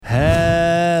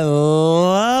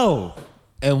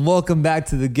welcome back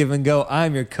to the Give and Go.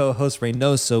 I'm your co-host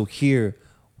Reynoso here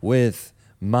with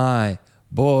my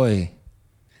boy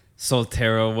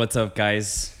Soltero. What's up,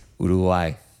 guys?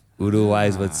 Uruguay.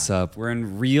 Uruguay's what's up. We're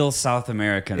in real South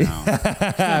America now.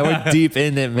 We're deep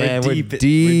in it, man. We're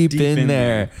deep in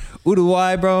there.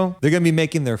 Uruguay, bro. They're going to be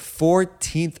making their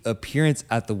 14th appearance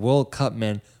at the World Cup,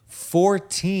 man.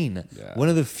 14. Yeah. One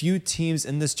of the few teams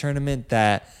in this tournament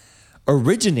that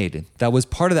originated, that was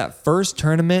part of that first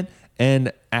tournament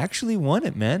and actually won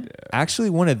it, man. Yeah.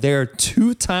 Actually won it. They're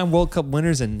two-time World Cup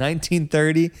winners in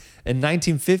 1930 and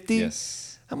 1950.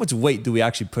 Yes. How much weight do we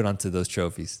actually put onto those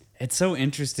trophies? It's so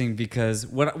interesting because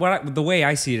the way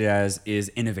I see it as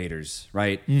is innovators,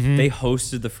 right? Mm-hmm. They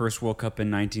hosted the first World Cup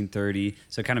in 1930,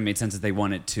 so it kind of made sense that they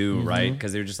won it too, mm-hmm. right?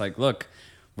 Because they were just like, look,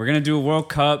 we're going to do a World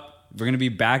Cup. We're going to be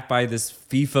backed by this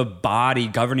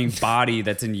FIFA governing body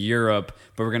that's in Europe,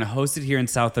 but we're going to host it here in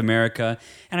South America.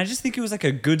 And I just think it was like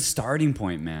a good starting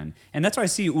point, man. And that's why I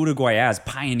see Uruguay as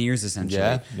pioneers, essentially.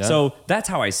 Yeah. So that's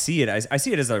how I see it. I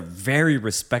see it as a very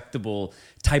respectable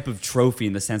type of trophy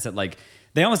in the sense that, like,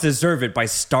 they almost deserve it by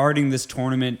starting this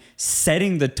tournament,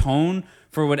 setting the tone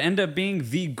for what ended up being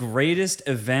the greatest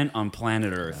event on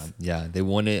planet Earth. Yeah, they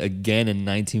won it again in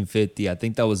 1950. I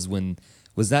think that was when...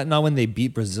 Was that not when they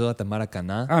beat Brazil at the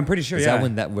Maracanã? I'm pretty sure, Is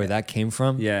that where that came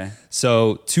from? Yeah.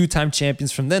 So two-time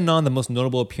champions. From then on, the most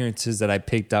notable appearances that I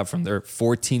picked out from their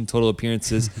 14 total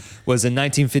appearances was in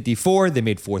 1954. They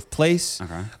made fourth place.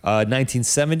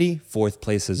 1970, fourth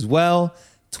place as well.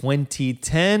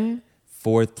 2010...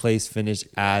 fourth place finish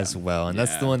as well. And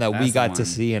that's the one that we got to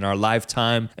see in our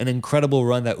lifetime. An incredible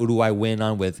run that Uruguay went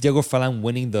on with Diego Forlan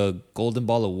winning the Golden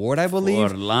Ball Award, I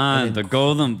believe. Forlan, the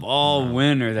Golden Ball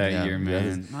winner that year,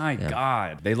 man. My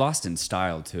God. They lost in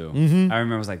style, too. Mm-hmm. I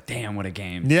remember I was like, damn, what a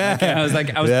game. Yeah.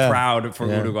 I was proud for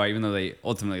Uruguay, even though they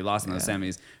ultimately lost in the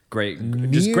semis. Great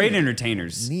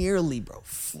entertainers. Nearly, bro,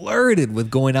 flirted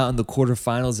with going out in the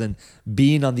quarterfinals and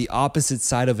being on the opposite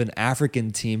side of an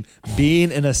African team,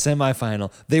 being in a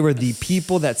semifinal. They were the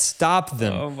people that stopped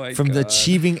them from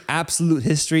achieving absolute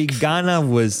history. Ghana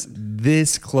was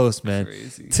this close, man.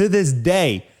 Crazy. To this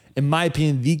day, in my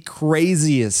opinion, the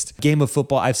craziest game of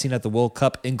football I've seen at the World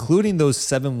Cup, including those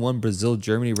 7-1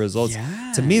 Brazil-Germany results.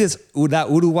 Yeah. To me, that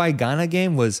Uruguay-Ghana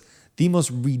game was the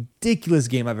most ridiculous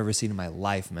game I've ever seen in my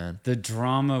life, man. The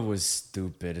drama was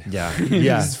stupid. Yeah. It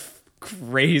was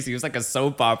crazy. It was like a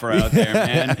soap opera out there,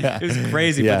 man. It was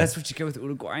crazy. But that's what you get with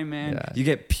Uruguay, man. Yeah. You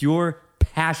get pure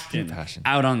passion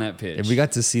out on that pitch. And we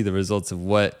got to see the results of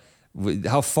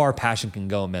how far passion can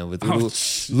go, man. With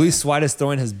Luis Suarez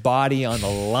throwing his body on the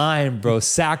line, bro,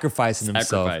 sacrificing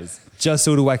himself. Just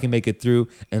so Uruguay can make it through.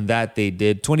 And that they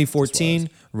did. 2014,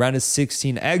 round of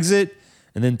 16 exit.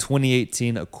 And then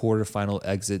 2018, a quarterfinal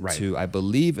exit to, I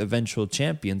believe, eventual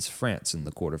champions France in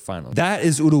the quarterfinal. That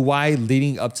is Uruguay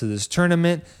leading up to this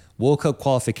tournament. World Cup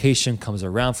qualification comes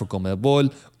around for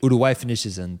CONMEBOL. Uruguay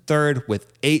finishes in third with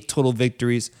 8 total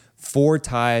victories, 4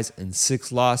 ties, and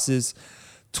 6 losses.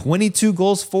 22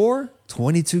 goals for,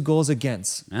 22 goals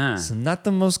against. So not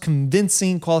the most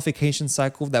convincing qualification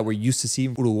cycle that we're used to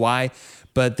seeing from Uruguay,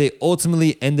 but they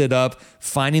ultimately ended up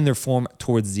finding their form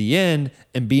towards the end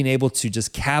and being able to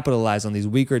just capitalize on these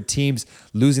weaker teams,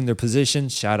 losing their position.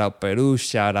 Shout out Peru,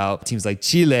 shout out teams like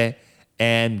Chile,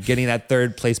 and getting that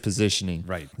third place positioning.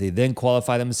 Right. They then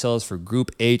qualify themselves for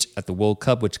Group H at the World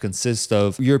Cup, which consists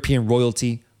of European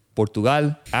royalty,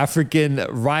 Portugal, African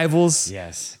rivals,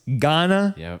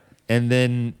 Ghana, and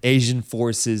then Asian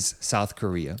forces, South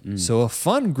Korea. So a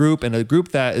fun group, and a group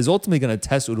that is ultimately going to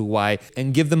test Uruguay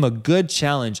and give them a good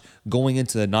challenge going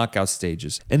into the knockout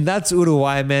stages. And that's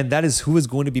Uruguay, man. That is who is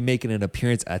going to be making an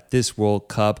appearance at this World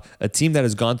Cup. A team that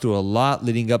has gone through a lot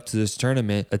leading up to this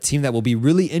tournament. A team that will be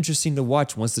really interesting to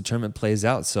watch once the tournament plays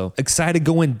out. So excited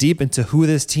going deep into who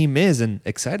this team is, and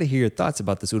excited to hear your thoughts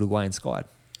about this Uruguayan squad.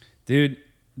 Dude,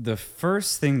 the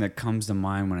first thing that comes to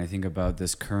mind when I think about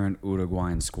this current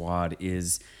Uruguayan squad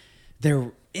is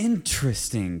their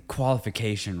interesting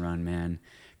qualification run, man.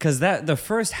 Because the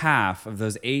first half of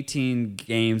those 18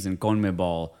 games in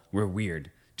CONMEBOL were weird.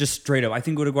 Just straight up. I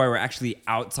think Uruguay were actually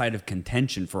outside of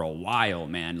contention for a while,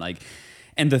 man.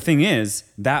 And the thing is,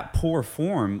 that poor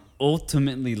form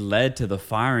ultimately led to the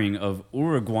firing of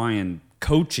Uruguayan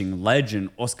coaching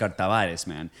legend Oscar Tavares,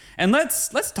 man. And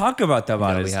let's talk about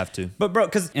Tavares. Yeah, we have to. But bro,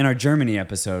 because in our Germany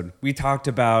episode, we talked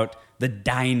about the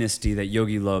dynasty that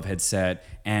Yogi Löw had set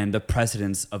and the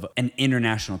precedence of an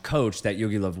international coach that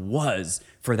Yogi Löw was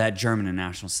for that German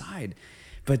national side.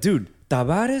 But dude,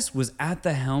 Tavares was at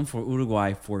the helm for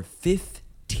Uruguay for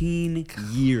 15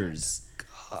 years.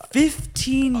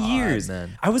 15 years.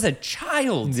 Man. I was a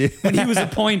child when he was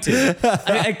appointed.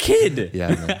 A kid. Yeah,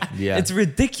 man. Yeah. It's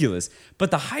ridiculous.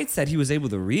 But the heights that he was able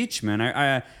to reach, man,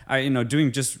 I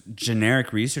doing just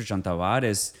generic research on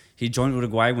Tavares, he joined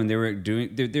Uruguay when they were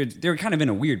kind of in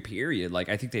a weird period. Like,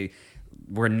 I think they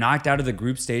were knocked out of the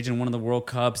group stage in one of the World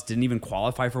Cups, didn't even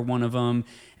qualify for one of them.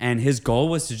 And his goal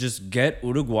was to just get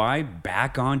Uruguay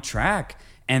back on track.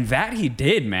 And that he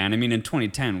did, man. I mean, in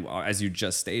 2010, as you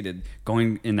just stated,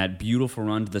 going in that beautiful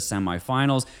run to the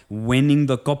semifinals, winning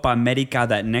the Copa America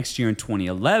that next year in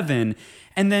 2011,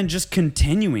 and then just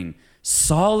continuing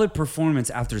solid performance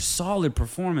after solid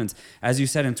performance, as you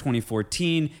said, in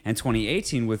 2014 and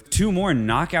 2018 with 2 more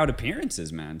knockout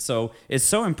appearances, man. So it's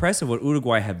so impressive what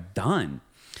Uruguay have done.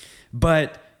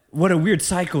 But what a weird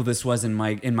cycle this was in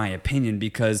my opinion,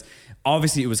 because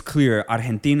obviously it was clear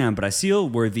Argentina and Brazil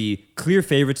were the clear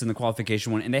favorites in the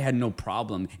qualification one, and they had no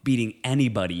problem beating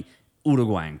anybody,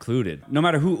 Uruguay included. No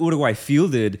matter who Uruguay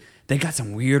fielded, they got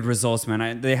some weird results,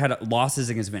 man. They had losses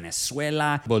against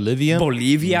Venezuela. Bolivia,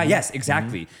 mm-hmm. Yes,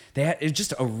 exactly. It's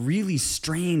just a really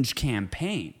strange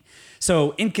campaign.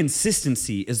 So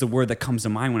inconsistency is the word that comes to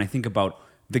mind when I think about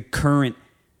the current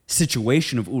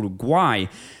situation of Uruguay.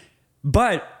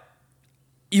 But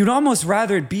you'd almost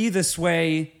rather it be this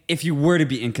way if you were to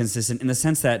be inconsistent, in the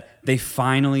sense that they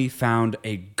finally found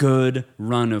a good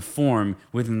run of form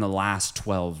within the last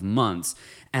 12 months.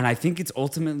 And I think it's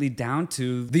ultimately down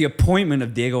to the appointment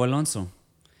of Diego Alonso.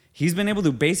 He's been able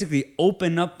to basically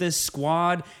open up this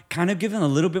squad, kind of give them a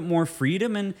little bit more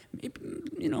freedom, and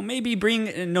maybe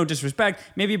bring, no disrespect,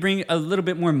 maybe bring a little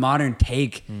bit more modern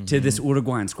take to this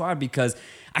Uruguayan squad. Because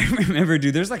I remember,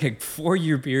 dude, there's like a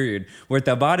 4-year period where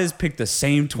Tavares picked the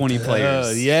same 20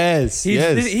 players. Yes. He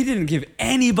didn't give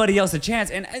anybody else a chance.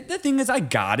 And the thing is, I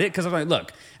got it, because I'm like,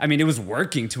 look, I mean, it was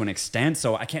working to an extent,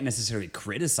 so I can't necessarily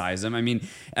criticize him. I mean,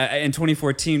 in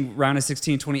 2014, round of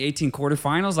 16, 2018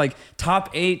 quarterfinals, like top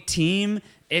 8 team,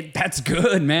 that's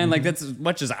good, man. Like, that's as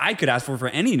much as I could ask for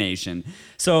any nation.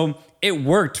 So it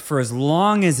worked for as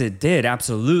long as it did,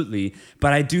 absolutely.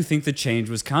 But I do think the change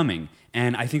was coming.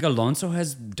 And I think Alonso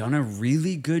has done a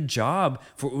really good job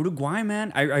for Uruguay,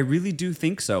 man. I really do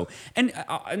think so. And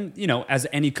as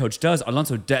any coach does,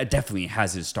 Alonso definitely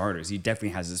has his starters. He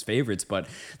definitely has his favorites. But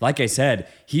like I said,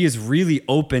 he has really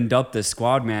opened up the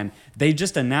squad, man. They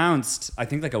just announced, I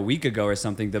think like a week ago or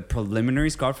something, the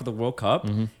preliminary squad for the World Cup.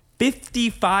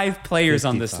 55 players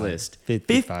on this list.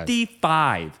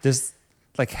 55. There's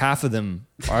like half of them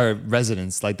are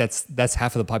residents. Like that's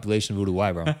half of the population of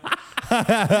Uruguay, bro.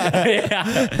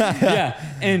 yeah.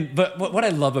 But what I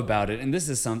love about it, and this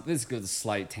is a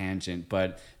slight tangent,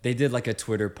 but they did like a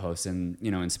Twitter post, and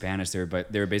in Spanish they were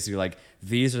basically like,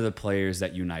 these are the players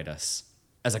that unite us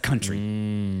as a country.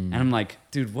 And I'm like,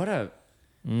 dude, what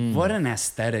an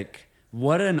aesthetic,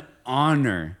 what an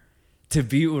honor to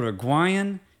be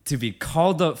Uruguayan, to be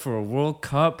called up for a World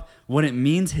Cup, what it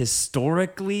means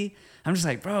historically. I'm just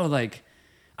like, bro, like,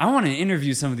 I want to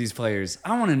interview some of these players.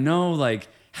 I want to know, like,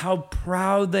 how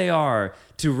proud they are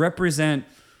to represent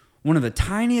one of the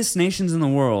tiniest nations in the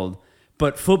world,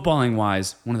 but footballing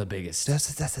wise, one of the biggest.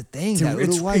 That's the thing.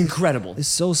 It's incredible. It's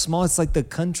so small. It's like the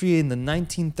country in the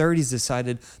 1930s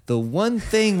decided the one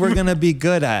thing we're gonna be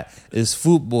good at is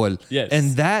football. Yes.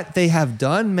 And that they have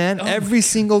done, man. Every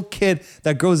single kid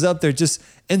that grows up there just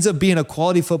ends up being a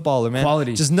quality footballer, man.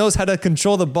 Quality. Just knows how to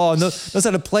control the ball, knows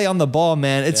how to play on the ball,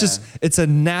 man. It's a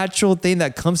natural thing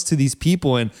that comes to these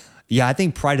people. And yeah, I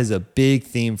think pride is a big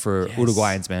theme for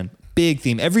Uruguayans, man. Big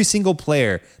theme. Every single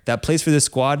player that plays for this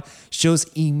squad shows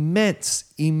immense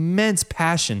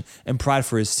passion and pride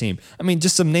for his team. I mean,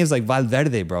 just some names like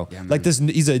Valverde, bro. Yeah, like this,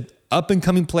 he's a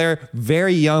up-and-coming player,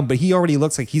 very young, but he already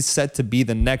looks like he's set to be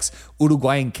the next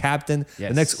Uruguayan captain,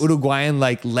 the next Uruguayan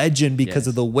legend because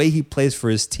of the way he plays for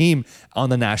his team on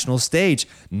the national stage.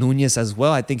 Nunez as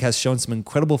well, I think, has shown some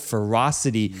incredible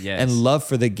ferocity and love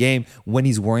for the game when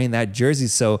he's wearing that jersey.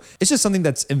 So it's just something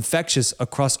that's infectious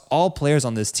across all players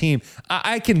on this team.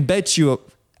 I can bet you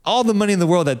all the money in the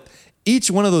world that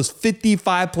each one of those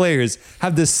 55 players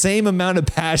have the same amount of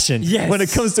passion when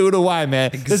it comes to Uruguay, man.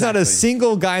 Exactly. There's not a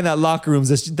single guy in that locker room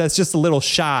that's just a little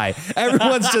shy.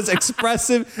 Everyone's just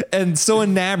expressive and so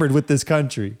enamored with this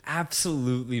country.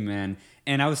 Absolutely, man.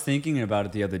 And I was thinking about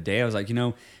it the other day. I was like,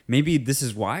 maybe this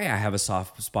is why I have a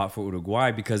soft spot for Uruguay,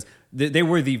 because they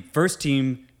were the first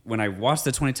team when I watched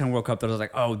the 2010 World Cup that I was like,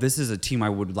 oh, this is a team I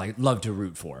would love to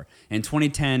root for. In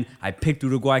 2010, I picked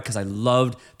Uruguay because I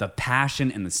loved the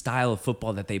passion and the style of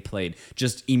football that they played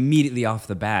just immediately off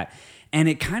the bat. And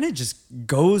it kind of just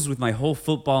goes with my whole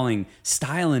footballing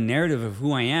style and narrative of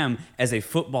who I am as a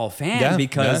football fan,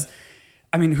 because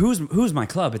I mean, who's my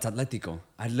club? It's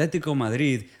Atletico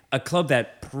Madrid, a club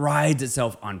that prides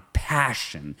itself on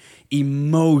passion,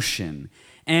 emotion.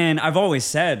 And I've always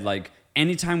said, like,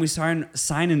 anytime we sign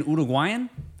an Uruguayan,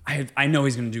 I know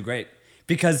he's going to do great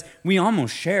because we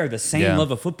almost share the same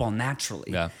love of football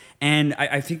naturally. Yeah. And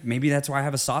I think maybe that's why I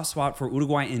have a soft spot for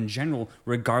Uruguay in general,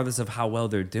 regardless of how well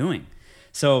they're doing.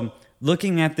 So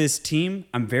looking at this team,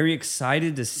 I'm very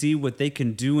excited to see what they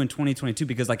can do in 2022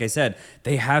 because, like I said,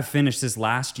 they have finished this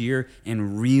last year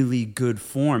in really good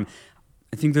form.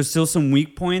 I think there's still some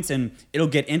weak points, and it'll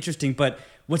get interesting. But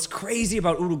what's crazy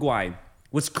about Uruguay,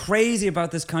 what's crazy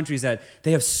about this country is that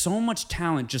they have so much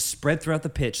talent just spread throughout the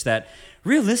pitch that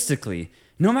realistically,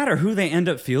 no matter who they end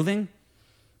up fielding,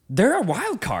 they're a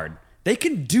wild card. They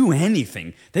could do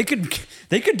anything. They could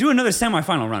do another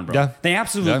semifinal run, bro. Yeah. They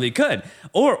absolutely could.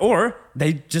 Or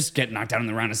they just get knocked out in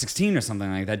the round of 16 or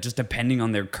something like that, just depending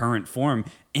on their current form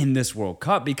in this World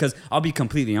Cup. Because I'll be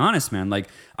completely honest, man. Like,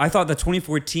 I thought the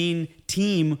 2014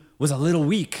 team was a little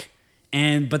weak,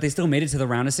 but they still made it to the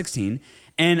round of 16.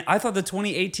 And I thought the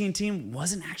 2018 team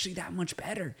wasn't actually that much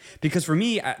better. Because for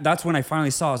me, that's when I finally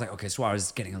saw, I was like, okay, Suarez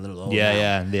is getting a little old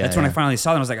now. That's when I finally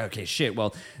saw them. I was like, okay, shit.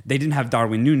 Well, they didn't have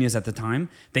Darwin Nunez at the time.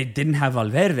 They didn't have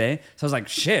Valverde. So I was like,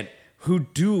 shit, who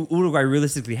do Uruguay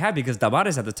realistically have? Because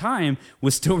Tavares at the time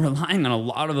was still relying on a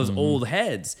lot of those old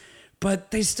heads.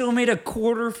 But they still made a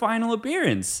quarterfinal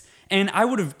appearance. And I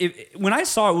would have, when I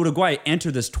saw Uruguay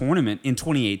enter this tournament in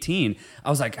 2018, I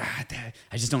was like, I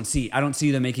don't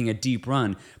see them making a deep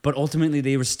run. But ultimately,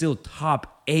 they were still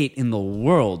top 8 in the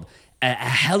world, a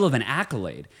hell of an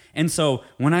accolade. And so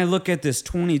when I look at this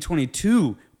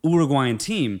 2022 Uruguayan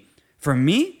team, for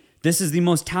me, this is the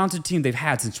most talented team they've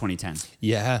had since 2010.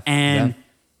 Yeah. And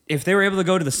if they were able to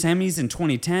go to the semis in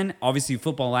 2010, obviously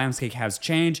football landscape has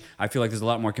changed. I feel like there's a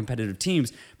lot more competitive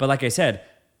teams. But like I said,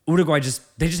 Uruguay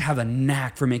they just have a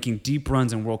knack for making deep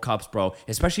runs in World Cups, bro,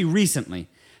 especially recently.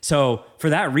 So for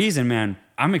that reason, man,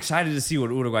 I'm excited to see what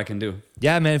Uruguay can do.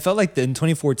 Yeah, man, it felt like in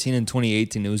 2014 and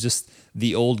 2018, it was just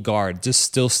the old guard, just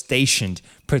still stationed,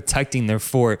 protecting their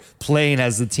fort, playing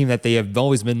as the team that they have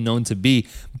always been known to be.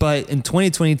 But in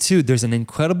 2022, there's an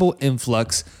incredible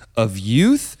influx of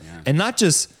youth, and not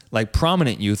just like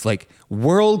prominent youth, like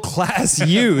world-class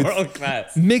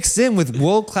youth mixed in with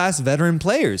world-class veteran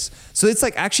players. So it's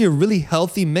like actually a really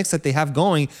healthy mix that they have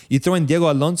going. You throw in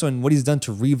Diego Alonso and what he's done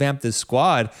to revamp this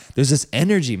squad. There's this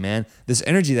energy, man. This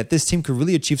energy that this team could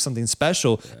really achieve something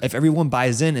special if everyone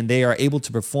buys in and they are able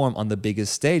to perform on the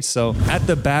biggest stage. So at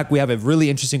the back, we have a really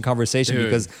interesting conversation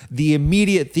because the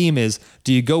immediate theme is,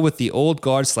 do you go with the old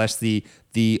guard /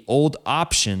 the old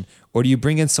option, or do you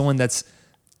bring in someone that's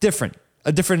different?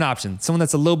 A different option, someone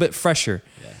that's a little bit fresher.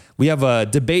 Yeah. We have a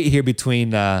debate here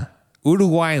between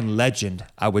Uruguayan legend,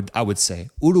 I would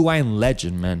say. Uruguayan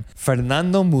legend, man.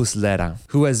 Fernando Muslera,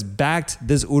 who has backed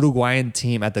this Uruguayan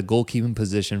team at the goalkeeping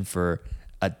position for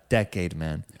a decade,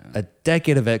 man. Yeah. A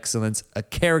decade of excellence, a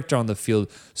character on the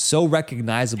field, so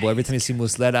recognizable every time you see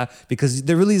Muslera, because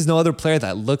there really is no other player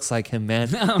that looks like him, man.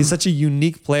 No. He's such a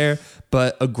unique player,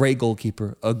 but a great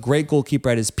goalkeeper. A great goalkeeper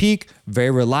at his peak,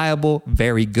 very reliable,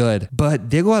 very good. But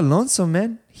Diego Alonso,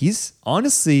 man, he's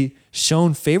honestly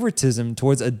shown favoritism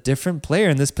towards a different player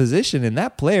in this position, and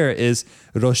that player is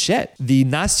Rochette. The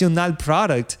Nacional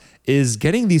product is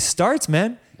getting these starts,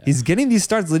 man. Yeah. He's getting these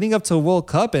starts leading up to a World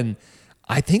Cup, and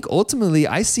I think ultimately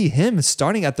I see him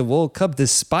starting at the World Cup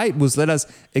despite Muslera's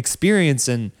experience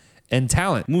and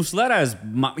talent.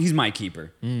 Muslera he's my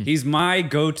keeper. He's my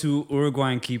go-to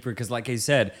Uruguayan keeper because, like I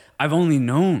said, I've only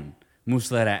known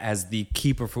Muslera as the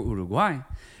keeper for Uruguay.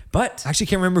 But I actually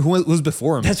can't remember who was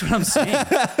before him. That's what I'm saying.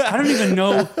 I don't even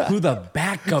know who the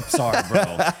backups are,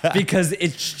 bro, because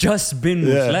it's just been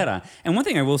Muslera. And one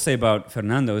thing I will say about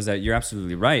Fernando is that you're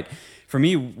absolutely right. For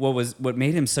me, what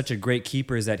made him such a great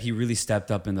keeper is that he really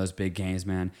stepped up in those big games,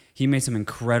 man. He made some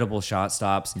incredible shot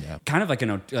stops, kind of like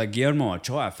a Guillermo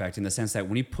Ochoa effect in the sense that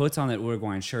when he puts on that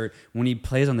Uruguayan shirt, when he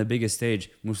plays on the biggest stage,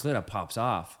 Muslera pops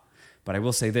off. But I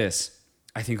will say this.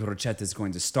 I think Rochette is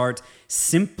going to start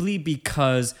simply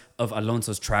because of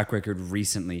Alonso's track record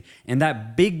recently. In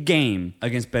that big game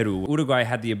against Peru, Uruguay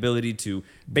had the ability to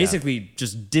basically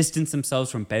just distance themselves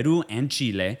from Peru and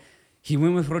Chile. He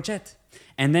went with Rochette.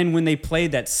 And then when they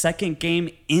played that second game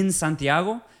in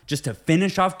Santiago, just to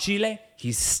finish off Chile,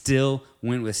 he still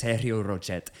went with Sergio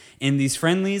Rochette. In these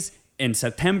friendlies in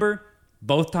September,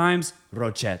 both times,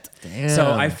 Rochette. Damn.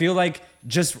 So I feel like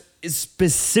just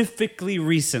specifically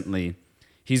recently,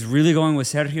 he's really going with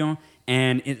Sergio.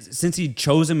 And since he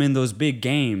chose him in those big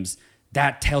games,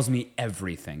 that tells me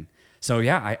everything. So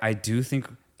yeah, I do think,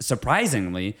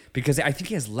 surprisingly, because I think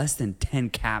he has less than 10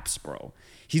 caps, bro.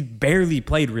 he's barely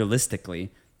played realistically.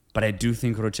 But I do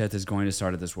think Rochet is going to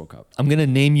start at this World Cup. I'm gonna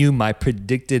name you my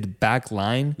predicted back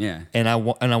line. Yeah. And I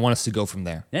want us to go from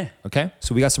there. Yeah. Okay.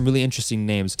 So we got some really interesting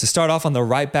names. To start off on the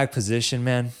right back position,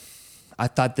 man, I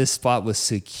thought this spot was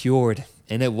secured,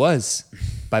 and it was,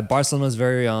 by Barcelona's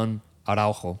very own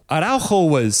Araujo. Araujo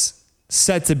was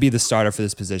set to be the starter for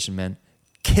this position, man.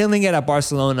 Killing it at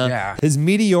Barcelona. Yeah. His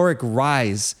meteoric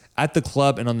rise at the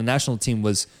club and on the national team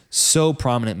was so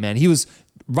prominent, man. He was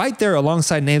right there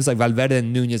alongside names like Valverde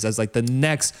and Nunez as like the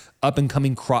next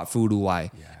up-and-coming crop for Uruguay.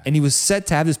 Yeah. And he was set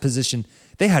to have this position.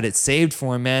 They had it saved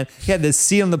for him, man. He had the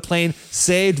seat on the plane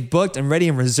saved, booked, and ready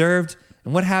and reserved.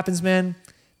 And what happens, man?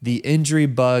 The injury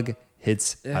bug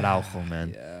hits Araujo,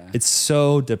 man. Yeah. It's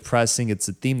so depressing. It's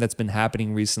a theme that's been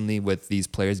happening recently with these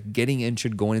players getting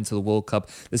injured going into the World Cup.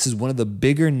 This is one of the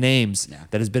bigger names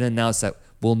that has been announced that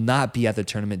will not be at the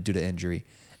tournament due to injury.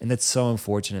 And that's so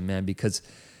unfortunate, man, because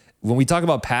when we talk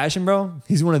about passion, bro,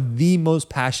 he's one of the most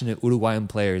passionate Uruguayan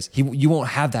players. You won't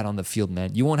have that on the field,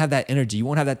 man. You won't have that energy. You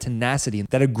won't have that tenacity,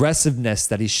 that aggressiveness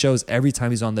that he shows every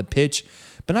time he's on the pitch.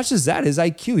 But not just that, his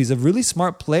IQ. He's a really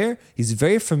smart player. He's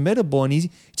very formidable, and he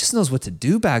just knows what to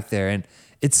do back there. And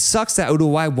it sucks that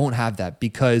Uruguay won't have that,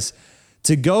 because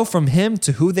to go from him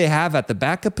to who they have at the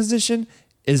backup position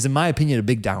is, in my opinion, a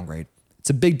big downgrade. It's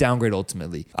a big downgrade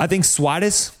ultimately. I think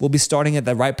Suarez will be starting at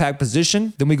that right back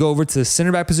position. Then we go over to the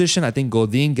center back position. I think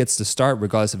Godin gets to start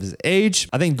regardless of his age.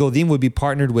 I think Godin would be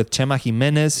partnered with Chema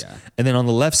Jimenez. Yeah. And then on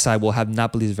the left side, we'll have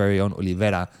Napoli's very own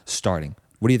Oliveira starting.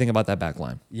 What do you think about that back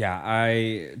line?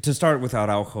 Yeah, to start with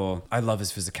Araujo, I love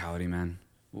his physicality, man.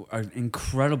 An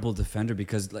incredible defender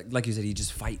because, like you said, he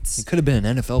just fights. He could have been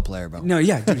an NFL player, bro. No,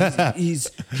 yeah, dude, he's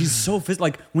so physical.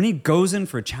 Like when he goes in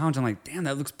for a challenge, I'm like, damn,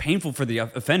 that looks painful for the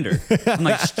offender. I'm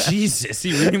like, Jesus,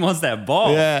 he really wants that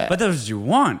ball. Yeah. But that's what you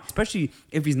want, especially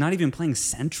if he's not even playing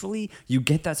centrally. You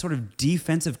get that sort of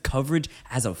defensive coverage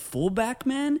as a fullback,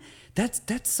 man.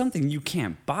 That's something you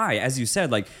can't buy, as you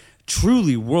said, like.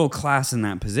 Truly world class in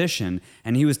that position,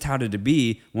 and he was touted to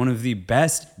be one of the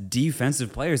best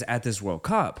defensive players at this World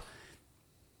Cup.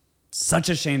 Such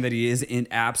a shame that he is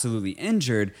absolutely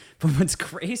injured. But what's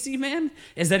crazy, man,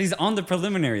 is that he's on the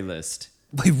preliminary list.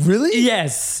 Wait, really?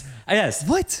 Yes.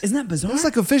 What? Isn't that bizarre? It's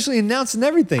like officially announced and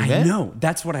everything, man. I know.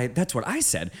 That's what I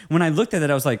said. When I looked at it,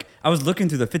 I was looking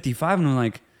through the 55 and I'm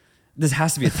like, this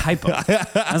has to be a typo.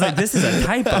 I was like, this is a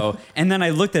typo. And then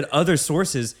I looked at other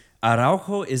sources.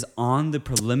 Araujo is on the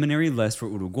preliminary list for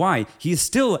Uruguay. He is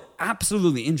still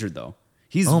absolutely injured, though.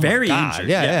 He's very injured.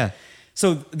 Yeah.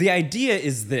 So the idea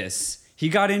is this. He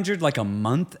got injured like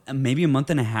maybe a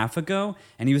month and a half ago,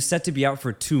 and he was set to be out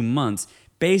for 2 months,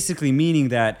 basically meaning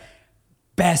that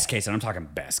best case, and I'm talking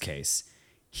best case,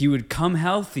 he would come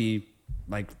healthy,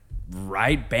 like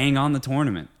right bang on the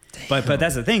tournament. But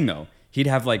that's the thing, though. He'd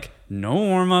have like no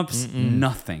warm-ups,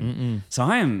 nothing. So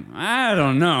I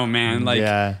don't know, man. Like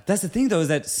that's the thing though, is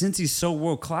that since he's so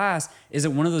world-class, is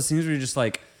it one of those things where you're just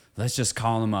like, let's just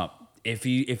call him up. If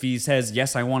he says,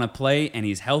 yes, I want to play, and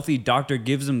he's healthy, doctor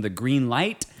gives him the green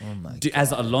light. Oh my God.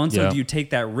 As Alonso, do you take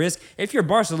that risk? If you're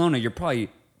Barcelona, you're probably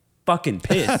fucking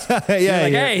pissed.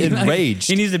 Hey, enraged.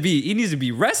 He needs to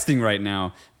be resting right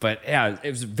now. But yeah,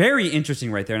 it was very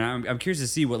interesting right there, and I'm curious to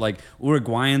see what like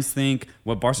Uruguayans think,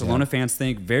 what Barcelona fans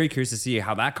think. Very curious to see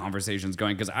how that conversation's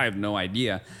going because I have no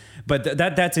idea. But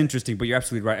that's interesting. But you're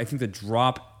absolutely right. I think the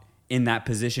drop in that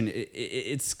position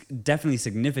it's definitely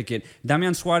significant.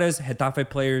 Damian Suarez, Getafe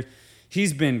player.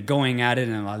 He's been going at it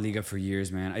in La Liga for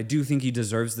years, man. I do think he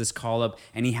deserves this call-up,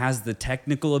 and he has the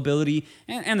technical ability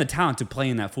and the talent to play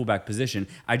in that fullback position.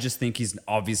 I just think he's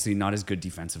obviously not as good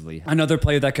defensively. Another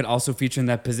player that could also feature in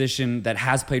that position that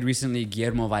has played recently,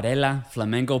 Guillermo Varela,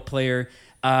 Flamengo player.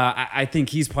 I think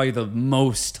he's probably the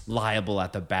most liable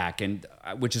at the back, and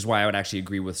which is why I would actually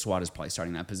agree with Suarez probably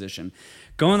starting that position.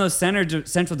 Going those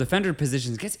central defender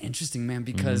positions gets interesting, man,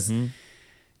 because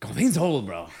Godin's old,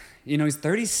 bro. You know, he's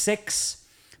 36,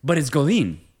 but it's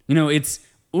Godin. You know, it's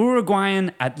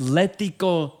Uruguayan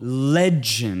Atletico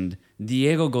legend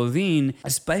Diego Godin,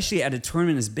 especially at a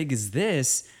tournament as big as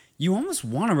this. You almost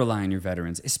want to rely on your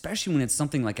veterans, especially when it's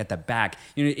something like at the back.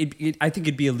 You know, I think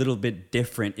it'd be a little bit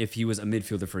different if he was a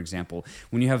midfielder, for example.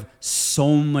 When you have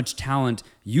so much talent,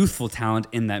 youthful talent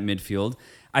in that midfield,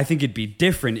 I think it'd be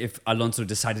different if Alonso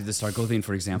decided to start Godin,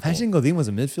 for example. Imagine Godin was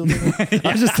a midfielder.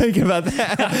 I was just thinking about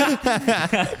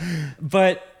that.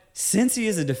 But since he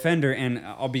is a defender, and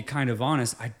I'll be kind of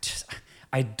honest,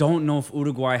 I don't know if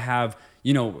Uruguay have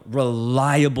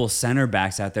reliable center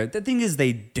backs out there. The thing is,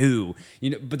 they do,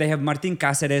 but they have Martín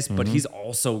Cáceres, but he's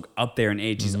also up there in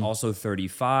age. He's also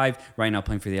 35 right now,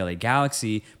 playing for the LA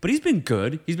Galaxy, but he's been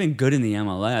good. He's been good in the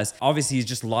MLS. Obviously, he's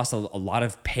just lost a lot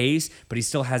of pace, but he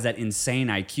still has that insane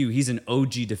IQ. He's an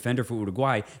OG defender for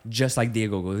Uruguay, just like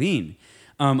Diego Godin.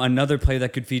 Another player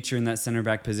that could feature in that center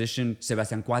back position,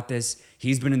 Sebastián Coates.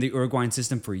 He's been in the Uruguayan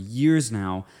system for years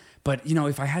now. But,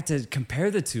 if I had to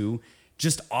compare the two,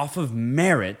 just off of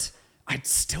merit, I'd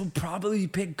still probably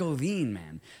pick Godin,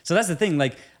 man. So that's the thing.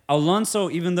 Like, Alonso,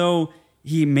 even though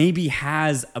he maybe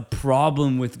has a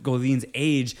problem with Godin's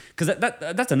age, because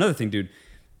that's another thing, dude.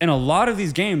 In a lot of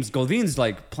these games, Godin's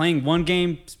like playing one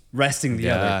game, resting the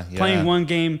other. Yeah. Playing one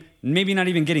game, maybe not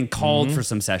even getting called for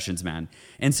some sessions, man.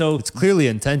 And so it's clearly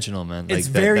intentional, man. It's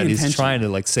very intentional. He's trying to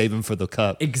like save him for the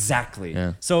cup. Exactly.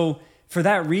 Yeah. So for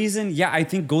that reason, I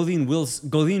think Godin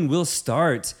will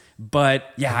start. But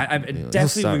I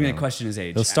definitely going to question his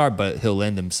age. He'll start, but he'll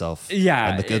end himself.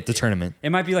 At the tournament.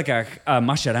 It might be like a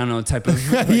Mascherano type of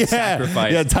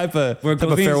sacrifice. Yeah, type of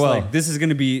farewell. Like, this is going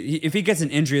to be, if he gets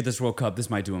an injury at this World Cup, this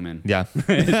might do him in. Yeah.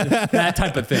 That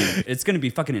type of thing. It's going to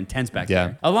be fucking intense back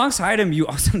there. Alongside him, you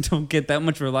also don't get that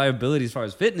much reliability as far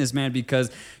as fitness, man, because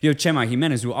you have Chema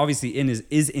Jimenez, who obviously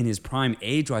is in his prime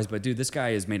age-wise, but dude, this guy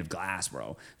is made of glass,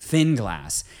 bro. Thin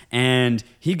glass. And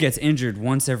he gets injured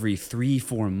once every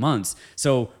 3-4 months.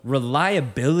 So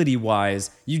reliability wise,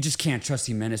 you just can't trust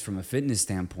Jimenez from a fitness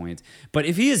standpoint. But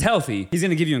if he is healthy, he's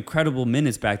going to give you incredible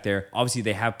minutes back there. Obviously,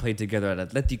 they have played together at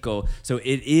Atletico, so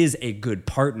it is a good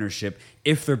partnership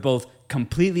if they're both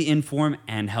completely in form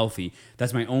and healthy.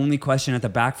 That's my only question at the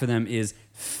back for them is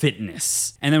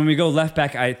fitness. And then when we go left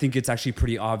back, I think it's actually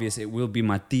pretty obvious. It will be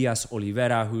Matias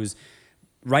Olivera, who's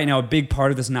right now a big part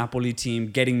of this Napoli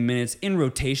team, getting minutes in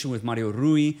rotation with Mario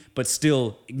Rui, but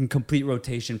still in complete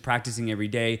rotation, practicing every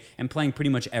day and playing pretty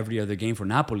much every other game for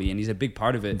Napoli, and he's a big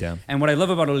part of it. Yeah. And what I love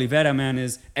about Oliveira, man,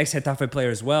 is ex-Getafe player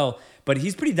as well, but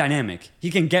he's pretty dynamic. He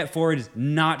can get forward,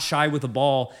 not shy with the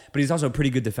ball, but he's also a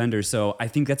pretty good defender, so I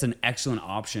think that's an excellent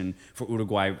option for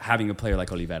Uruguay, having a player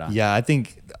like Oliveira. Yeah, I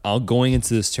think going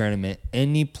into this tournament,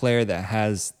 any player that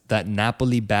has that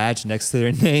Napoli badge next to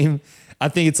their name, I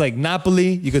think it's like Napoli,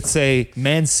 you could say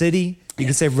Man City, you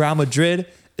could say Real Madrid.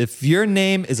 If your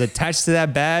name is attached to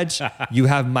that badge, you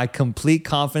have my complete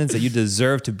confidence that you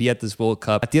deserve to be at this World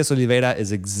Cup. Matias Oliveira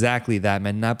is exactly that,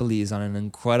 man. Napoli is on an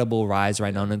incredible rise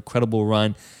right now, an incredible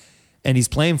run, and he's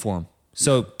playing for him.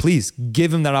 So please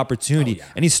give him that opportunity. Oh,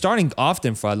 yeah. And he's starting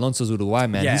often for Alonso's Uruguay,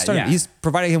 man. He's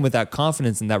providing him with that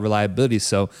confidence and that reliability.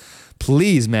 So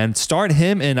please, man, start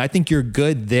him, and I think you're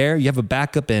good there. You have a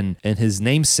backup in his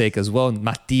namesake as well,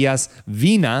 Matias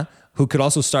Vina, who could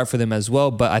also start for them as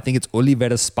well, but I think it's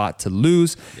Oliveira's spot to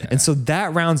lose. Yeah. And so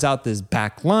that rounds out this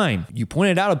back line. You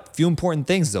pointed out a few important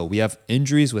things, though. We have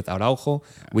injuries with Araujo.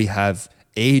 Yeah. We have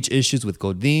age issues with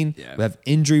Godin. Yeah. We have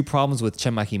injury problems with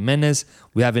Chema Jimenez.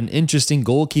 We have an interesting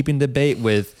goalkeeping debate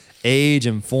with age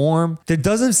and form. There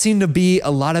doesn't seem to be a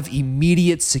lot of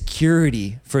immediate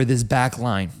security for this back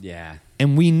line. Yeah.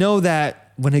 And we know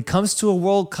that when it comes to a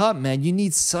World Cup, man, you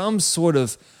need some sort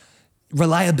of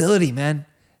reliability, man.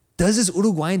 Does this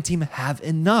Uruguayan team have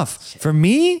enough? For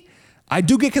me, I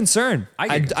do get concerned.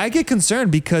 I get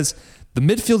concerned because the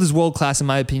midfield is world class in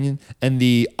my opinion, and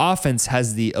the offense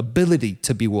has the ability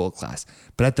to be world class.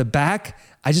 But at the back,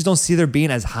 I just don't see there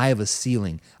being as high of a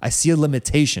ceiling. I see a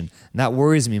limitation. And that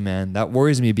worries me, man. That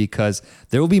worries me because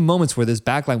there will be moments where this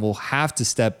backline will have to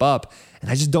step up.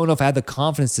 And I just don't know if I have the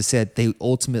confidence to say that they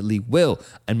ultimately will.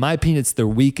 In my opinion, it's their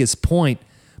weakest point.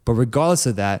 But regardless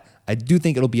of that, I do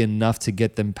think it'll be enough to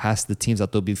get them past the teams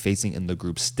that they'll be facing in the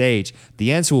group stage.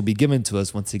 The answer will be given to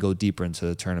us once they go deeper into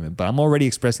the tournament. But I'm already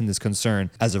expressing this concern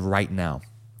as of right now.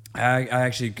 I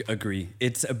actually agree.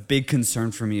 It's a big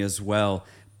concern for me as well.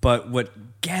 But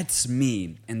what gets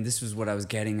me, and this was what I was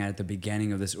getting at the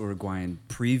beginning of this Uruguayan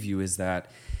preview, is that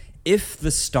if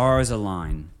the stars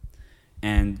align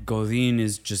and Godin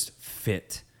is just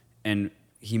fit and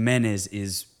Jimenez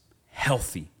is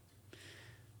healthy,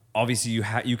 obviously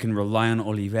you can rely on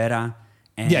Oliveira.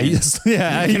 And you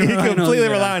completely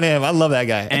rely on him. I love that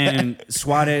guy. And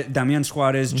Damian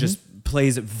Suarez just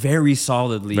plays very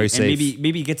solidly. Very safe. And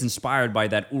maybe he gets inspired by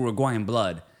that Uruguayan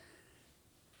blood.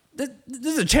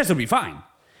 There's a chance it'll be fine.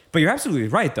 But you're absolutely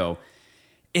right, though.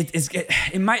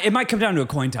 It might come down to a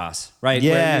coin toss, right?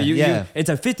 Yeah, it's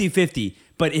a 50-50.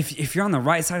 But if you're on the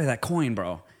right side of that coin,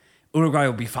 bro, Uruguay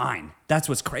will be fine. That's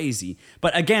what's crazy.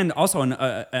 But again, also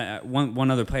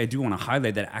one other player I do want to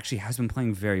highlight that actually has been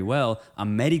playing very well,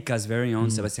 America's very own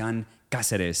Sebastián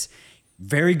Cáceres.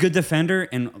 Very good defender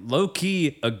and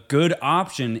low-key a good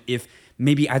option if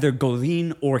maybe either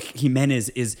Godin or Jimenez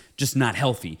is just not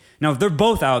healthy. Now, if they're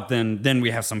both out, then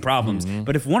we have some problems.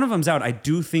 But if one of them's out, I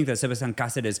do think that Sebastián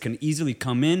Cáceres can easily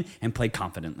come in and play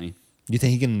confidently. You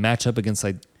think he can match up against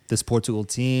like this Portugal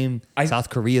team, South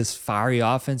Korea's fiery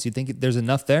offense? You think there's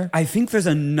enough there? I think there's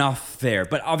enough there,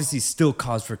 but obviously still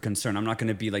cause for concern. I'm not going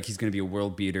to be like he's going to be a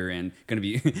world beater and going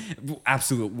to be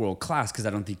absolute world class, because I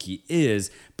don't think he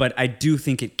is. But I do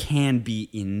think it can be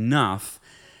enough.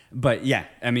 But yeah,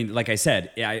 I mean, like I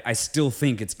said, I still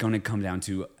think it's going to come down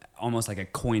to almost like a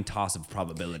coin toss of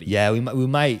probability. Yeah, we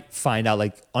might find out,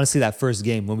 like, honestly, that first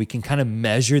game when we can kind of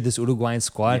measure this Uruguayan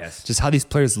squad, just how these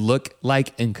players look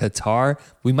like in Qatar.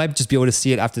 We might just be able to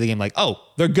see it after the game, like, oh,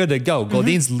 they're good to go.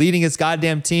 Godin's leading his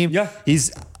goddamn team. Yeah.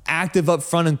 He's active up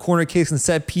front in corner kicks and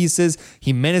set pieces.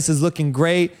 Jimenez is looking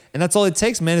great. And that's all it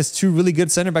takes, man, is two really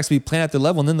good center backs to be playing at their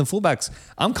level. And then the fullbacks,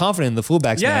 I'm confident in the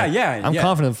fullbacks, man. I'm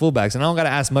confident in fullbacks. And I don't got to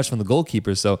ask much from the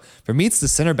goalkeeper. So for me, it's the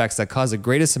center backs that cause the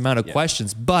greatest amount of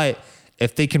questions. But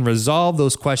if they can resolve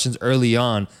those questions early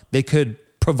on, they could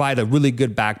provide a really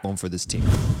good backbone for this team.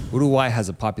 Uruguay has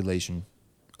a population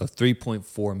of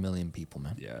 3.4 million people,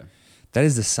 man. Yeah. That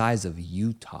is the size of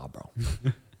Utah, bro.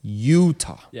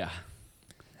 Utah. Yeah.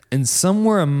 And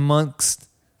somewhere amongst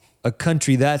a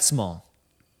country that small,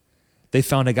 they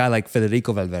found a guy like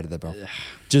Federico Valverde, bro.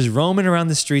 Just roaming around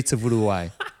the streets of Uruguay.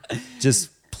 Just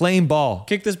playing ball.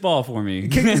 Kick this ball for me.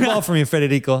 Kick this ball for me,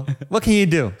 Federico. What can you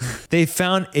do? They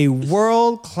found a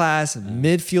world-class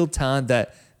midfield talent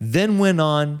that then went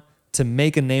on to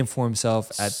make a name for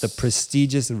himself at the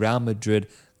prestigious Real Madrid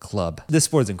club. This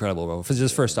sport is incredible, bro.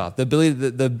 Just first off, the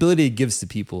ability it gives to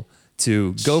people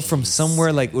to go from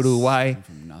somewhere like Uruguay,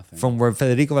 from where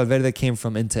Federico Valverde came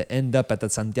from, and to end up at the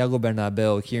Santiago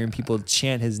Bernabeu, hearing people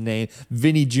chant his name,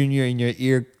 Vinny Jr. in your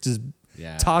ear, just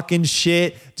talking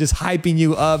shit, just hyping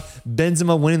you up,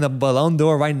 Benzema winning the Ballon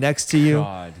d'Or right next to you.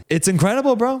 God. It's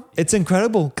incredible, bro. It's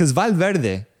incredible, because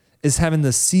Valverde is having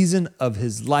the season of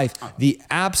his life. The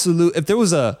absolute, if there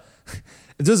was a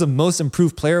most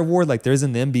improved player award like there is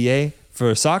in the NBA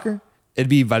for soccer, it'd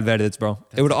be Valverde's, bro.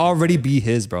 It would already be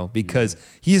his, bro, because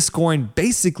he is scoring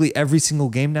basically every single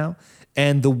game now.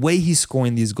 And the way he's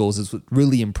scoring these goals is what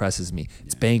really impresses me.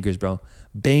 It's bangers, bro.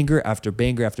 Banger after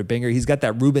banger after banger. He's got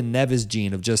that Ruben Neves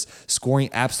gene of just scoring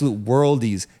absolute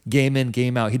worldies game in,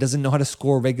 game out. He doesn't know how to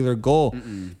score a regular goal,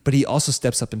 but he also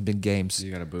steps up in big games.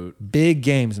 You got to boot. Big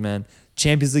games, man.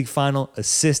 Champions League final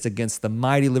assist against the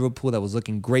mighty Liverpool that was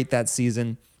looking great that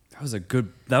season. That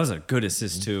was a good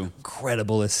assist too.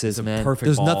 Incredible assist, man. Perfect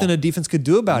There's ball. nothing a defense could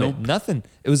do about Nope. it. Nothing.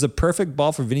 It was a perfect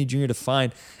ball for Vinny Jr. to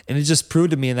find. And it just proved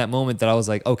to me in that moment that I was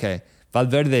like, okay,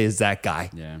 Valverde is that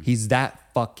guy. Yeah. He's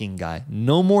that fucking guy.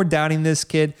 No more doubting this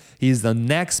kid. He's the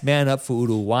next man up for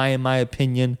Uruguay, in my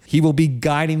opinion. He will be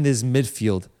guiding this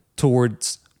midfield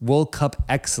towards World Cup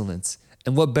excellence.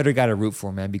 And what better guy to root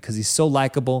for, man? Because he's so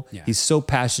likable, he's so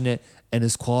passionate, and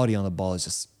his quality on the ball is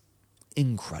just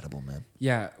incredible, man.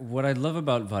 Yeah, what I love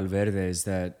about Valverde is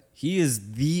that he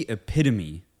is the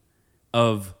epitome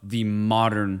of the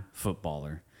modern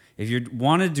footballer. If you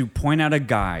wanted to point out a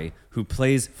guy who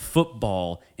plays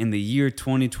football in the year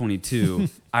 2022,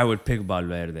 I would pick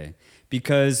Valverde,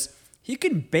 because he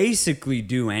can basically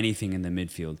do anything in the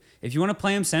midfield. If you want to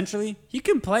play him centrally, he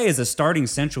can play as a starting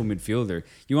central midfielder.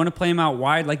 You want to play him out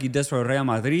wide like he does for Real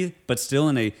Madrid, but still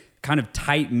in a kind of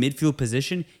tight midfield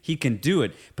position, he can do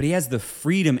it. But he has the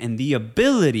freedom and the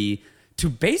ability to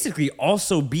basically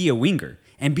also be a winger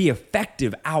and be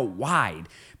effective out wide.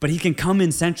 But he can come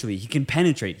in centrally, he can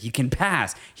penetrate, he can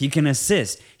pass, he can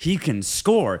assist, he can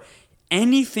score.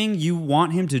 Anything you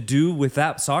want him to do with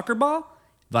that soccer ball,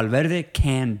 Valverde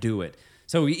can do it.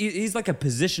 So he's like a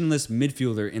positionless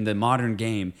midfielder in the modern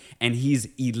game, and he's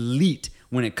elite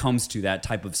when it comes to that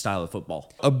type of style of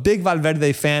football. A big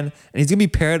Valverde fan, and he's going to be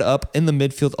paired up in the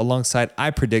midfield alongside,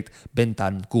 I predict,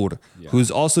 Bentancur,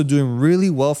 who's also doing really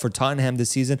well for Tottenham this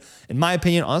season. In my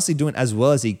opinion, honestly doing as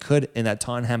well as he could in that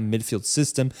Tottenham midfield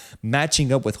system,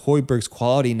 matching up with Højbjerg's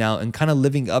quality now and kind of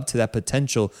living up to that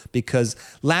potential, because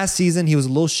last season he was a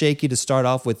little shaky to start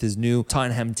off with his new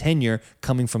Tottenham tenure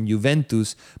coming from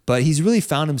Juventus, but he's really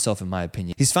found himself, in my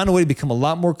opinion. He's found a way to become a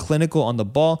lot more clinical on the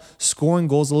ball, scoring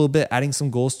goals a little bit, adding some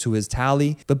goals to his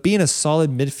tally, but being a solid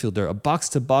midfielder, a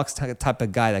box-to-box type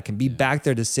of guy that can be back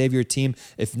there to save your team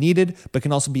if needed, but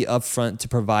can also be up front to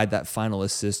provide that final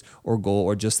assist or goal,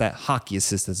 or just that hockey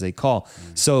assist as they call.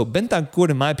 So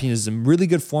Bentancur, in my opinion, is in really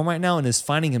good form right now and is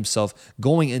finding himself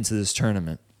going into this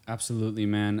tournament. Absolutely,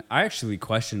 man. I actually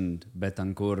questioned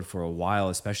Bentancur for a while,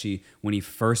 especially when he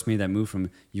first made that move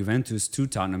from Juventus to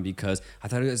Tottenham, because I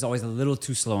thought he was always a little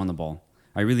too slow on the ball.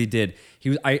 I really did.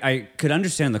 I could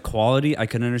understand the quality. I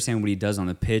could understand what he does on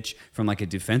the pitch from like a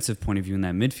defensive point of view in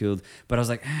that midfield. But I was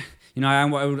like,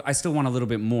 I still want a little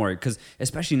bit more, because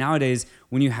especially nowadays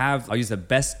when you have, I'll use the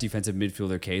best defensive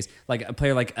midfielder case, like a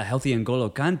player like a healthy N'Golo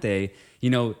Kante,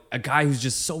 a guy who's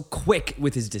just so quick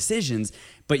with his decisions.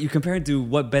 But you compare it to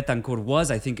what Betancourt was,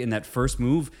 I think, in that first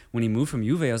move when he moved from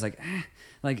Juve, I was like,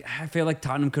 I feel like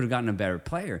Tottenham could have gotten a better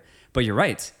player. But you're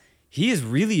right. He has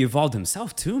really evolved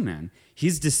himself too, man.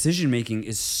 His decision-making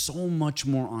is so much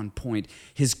more on point.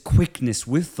 His quickness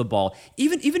with the ball,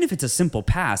 even if it's a simple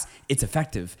pass, it's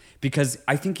effective, because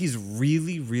I think he's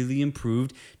really, really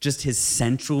improved just his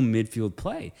central midfield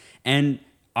play. And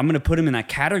I'm going to put him in that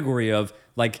category of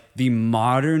like the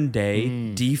modern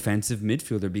day defensive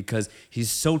midfielder, because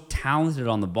he's so talented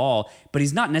on the ball, but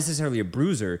he's not necessarily a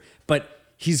bruiser, but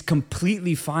he's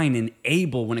completely fine and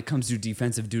able when it comes to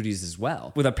defensive duties as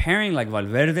well. With a pairing like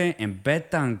Valverde and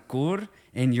Betancourt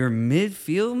in your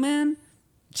midfield, man,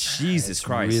 Jesus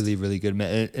Christ. Really, really good,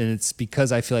 man. And it's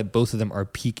because I feel like both of them are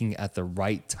peaking at the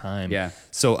right time. Yeah.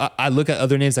 So I look at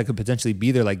other names that could potentially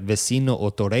be there, like Vecino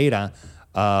or Torreira,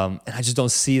 and I just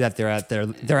don't see that they're at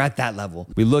that level.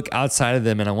 We look outside of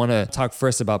them, and I want to talk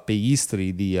first about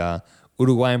Pellistri, the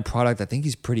Uruguayan product. I think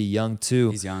he's pretty young too.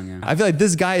 He's young, yeah. I feel like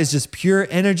this guy is just pure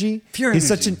energy. He's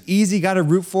such an easy guy to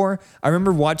root for. I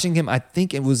remember watching him, I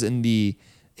think it was in the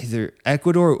either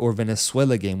Ecuador or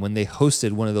Venezuela game when they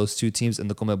hosted one of those two teams in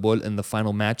the Conmebol in the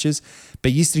final matches.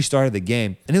 Pellistri started the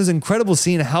game, and it was incredible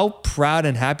seeing how proud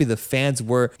and happy the fans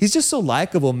were. He's just so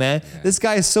likable, man. Yeah. This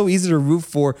guy is so easy to root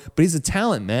for, but he's a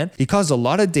talent, man. He caused a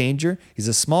lot of danger. He's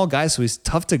a small guy, so he's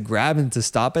tough to grab and to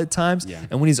stop at times. Yeah.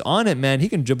 And when he's on it, man, he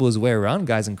can dribble his way around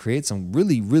guys and create some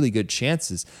really, really good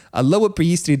chances. I love what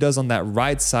Pellistri does on that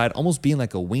right side, almost being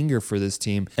like a winger for this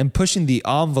team and pushing the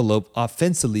envelope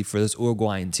offensively for this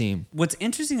Uruguayan team. What's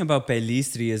interesting about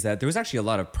Pellistri is that there was actually a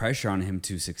lot of pressure on him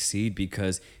to succeed,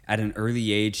 because at an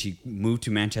early age he moved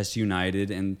to Manchester United,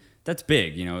 and that's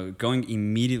big, going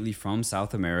immediately from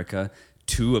South America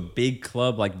to a big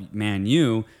club like Man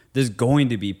U, there's going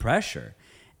to be pressure.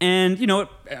 And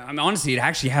honestly, it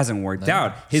actually hasn't worked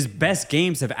out. His best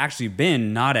games have actually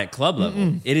been not at club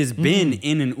level. It has been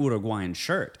in an Uruguayan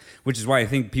shirt, which is why I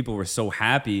think people were so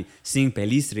happy seeing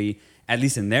Pellistri, at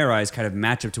least in their eyes, kind of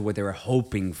match up to what they were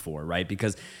hoping for, right?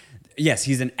 Because yes,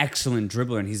 he's an excellent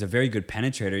dribbler and he's a very good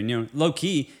penetrator. Low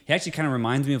key, he actually kind of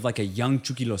reminds me of like a young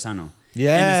Chucky Lozano.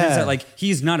 Yeah. In the sense that like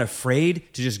he's not afraid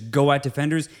to just go at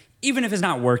defenders, even if it's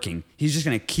not working. He's just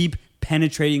gonna keep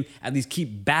penetrating, at least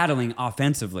keep battling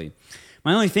offensively.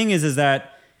 My only thing is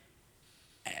that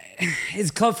his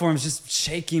club form is just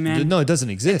shaky, man. No, it doesn't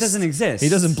exist. It doesn't exist. He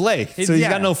doesn't play, so he's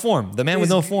got no form. The man with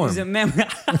no form. He's a man,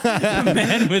 a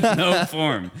man with no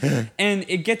form. And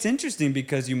it gets interesting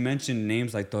because you mentioned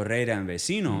names like Torreira and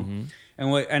Vecino,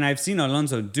 and I've seen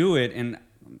Alonso do it, and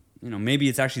maybe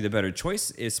it's actually the better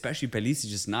choice, especially Pellistri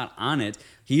just not on it.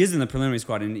 He is in the preliminary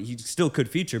squad, and he still could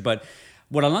feature, but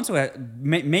what Alonso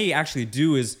may actually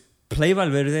do is play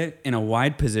Valverde in a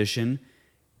wide position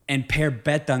and pair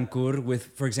Betancourt with,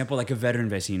 for example, like a veteran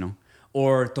Vecino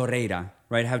or Torreira,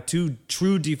 right? Have two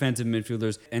true defensive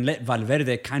midfielders and let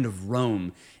Valverde kind of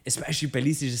roam. Especially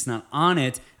Pellistri just not on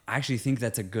it. I actually think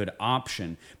that's a good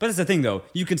option. But that's the thing, though.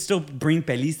 You can still bring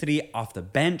Pellistri off the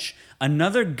bench.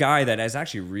 Another guy that has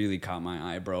actually really caught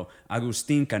my eye, bro,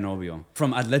 Agustín Canovio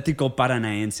from Atlético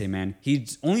Paranaense, man.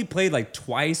 He's only played like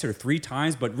twice or three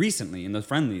times, but recently in the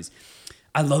friendlies.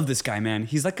 I love this guy, man.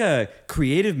 He's like a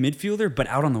creative midfielder, but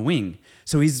out on the wing.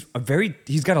 So he's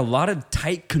got a lot of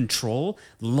tight control,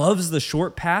 loves the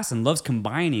short pass, and loves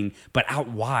combining, but out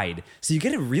wide. So you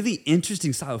get a really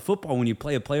interesting style of football when you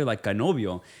play a player like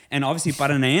Canovio. And obviously,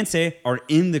 Paranaense are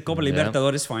in the Copa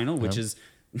Libertadores final, which is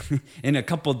in a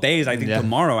couple days, I think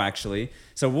tomorrow, actually.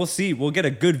 So we'll see. We'll get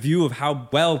a good view of how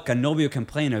well Canovio can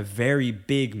play in a very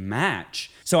big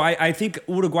match. So I think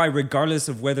Uruguay, regardless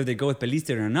of whether they go with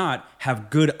Pellistri or not, have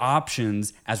good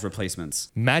options as replacements.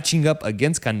 Matching up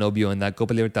against Canovio in that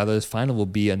Copa Libertadores final will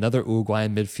be another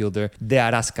Uruguayan midfielder, De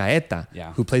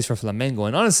Arrascaeta, who plays for Flamengo.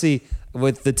 And honestly,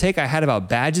 with the take I had about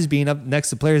badges being up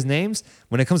next to players' names,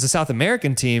 when it comes to South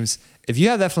American teams, if you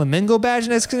have that Flamengo badge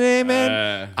next to your name,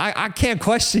 man, I can't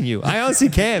question you. I honestly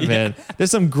can't, man.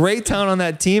 There's some great talent on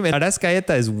that team, and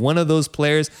Arrascaeta is one of those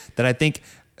players that I think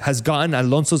has gotten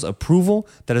Alonso's approval,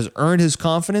 that has earned his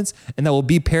confidence, and that will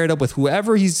be paired up with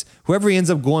whoever he ends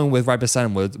up going with right beside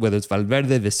him, whether it's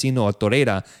Valverde, Vecino, or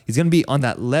Torreira. He's going to be on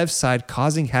that left side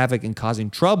causing havoc and causing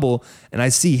trouble, and I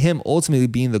see him ultimately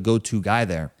being the go-to guy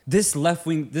there. This left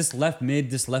wing, this left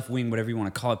mid, this left wing, whatever you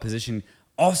want to call it, position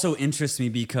also interests me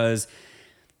because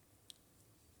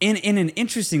in an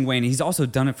interesting way, and he's also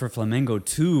done it for Flamengo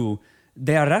too,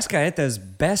 De Arrascaeta's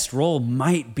best role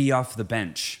might be off the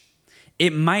bench.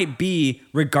 It might be,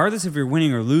 regardless if you're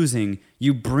winning or losing,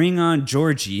 you bring on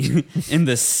Georgie in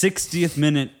the 60th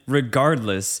minute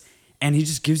regardless, and he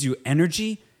just gives you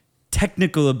energy,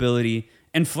 technical ability,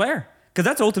 and flair. Because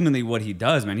that's ultimately what he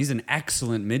does, man. He's an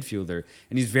excellent midfielder,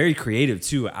 and he's very creative,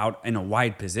 too, out in a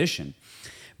wide position.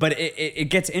 But it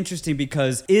gets interesting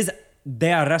because is De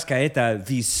Arrascaeta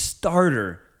the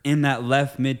starter in that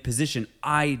left mid position?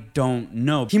 I don't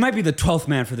know. He might be the 12th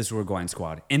man for this Uruguayan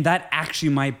squad, and that actually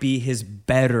might be his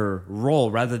better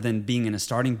role rather than being in a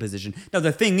starting position. Now,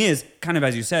 the thing is, kind of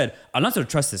as you said, Alonso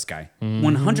trusts this guy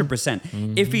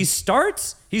 100%. If he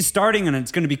starts, he's starting, and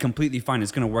it's going to be completely fine.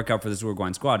 It's going to work out for this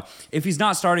Uruguayan squad. If he's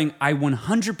not starting, I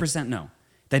 100% know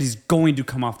that he's going to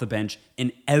come off the bench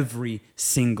in every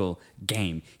single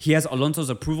game. He has Alonso's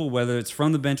approval, whether it's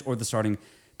from the bench or the starting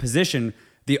position.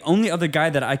 The only other guy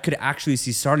that I could actually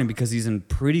see starting because he's in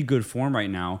pretty good form right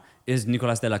now is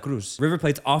Nicolas de la Cruz, River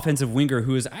Plate's offensive winger,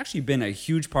 who has actually been a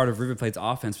huge part of River Plate's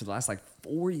offense for the last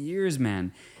 4 years,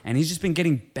 man. And he's just been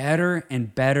getting better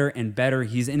and better and better.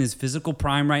 He's in his physical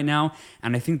prime right now,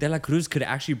 and I think de la Cruz could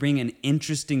actually bring an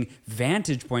interesting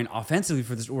vantage point offensively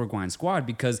for this Uruguayan squad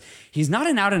because he's not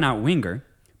an out-and-out winger,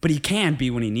 but he can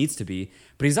be when he needs to be.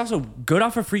 But he's also good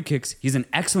off of free kicks. He's an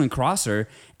excellent crosser,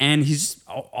 and he's just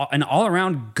an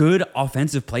all-around good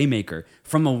offensive playmaker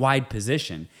from a wide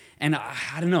position. And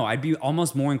I don't know, I'd be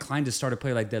almost more inclined to start a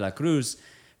player like De La Cruz.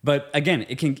 But again,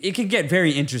 it can get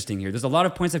very interesting here. There's a lot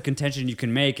of points of contention you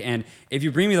can make, and if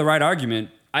you bring me the right argument,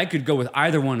 I could go with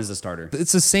either one as a starter.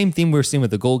 It's the same theme we're seeing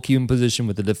with the goalkeeping position,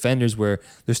 with the defenders, where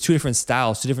there's two different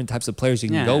styles, two different types of players you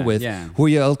can go with. Yeah. Who are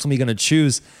you ultimately going to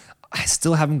choose? I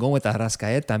still haven't gone with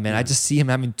Arrascaeta, man. I just see him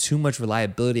having too much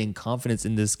reliability and confidence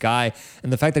in this guy.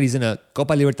 And the fact that he's in a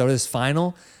Copa Libertadores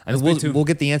final, I mean, we'll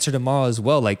get the answer tomorrow as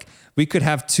well. We could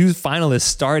have two finalists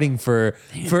starting for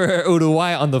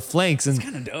Uruguay on the flanks.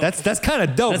 And that's kind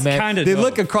of dope, man. They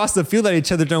look across the field at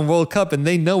each other during World Cup, and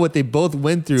they know what they both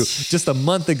went through just a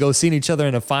month ago, seeing each other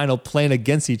in a final, playing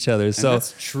against each other. So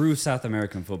that's true South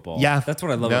American football. Yeah. That's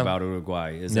what I love about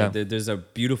Uruguay, is that there's a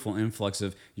beautiful influx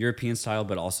of European style,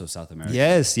 but also South American.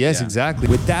 Yes, exactly.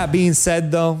 With that being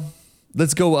said, though,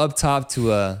 let's go up top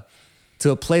to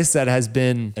a place that has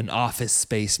been an office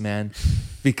space, man,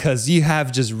 because you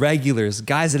have just regulars,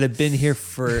 guys that have been here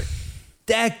for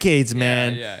decades,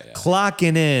 man,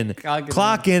 clocking in,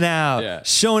 clocking out,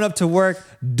 showing up to work,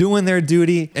 doing their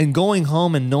duty, and going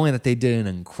home and knowing that they did an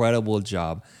incredible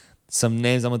job. Some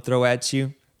names I'm going to throw at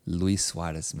you. Luis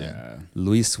Suarez, man. Yeah.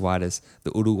 Luis Suarez,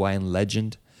 the Uruguayan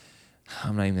legend.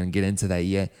 I'm not even going to get into that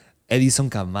yet. Edison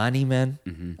Cavani, man.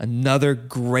 Another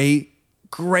great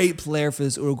player for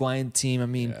this Uruguayan team. I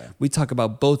mean, we talk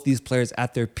about both these players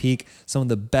at their peak, some of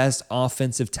the best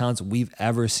offensive talents we've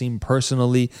ever seen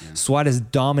personally. Suarez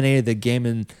dominated the game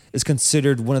and is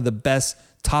considered one of the best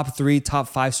top 3, top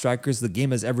 5 strikers the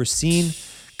game has ever seen.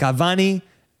 Cavani,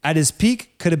 at his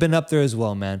peak, could have been up there as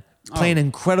well, man. Playing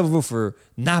incredible for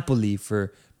Napoli,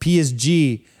 for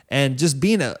PSG, and just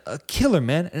being a killer,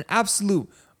 man. An absolute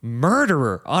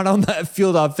murderer on that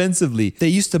field offensively. They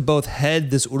used to both head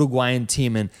this Uruguayan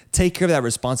team and take care of that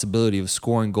responsibility of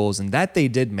scoring goals, and that they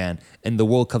did, man, in the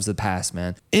World Cups of the past,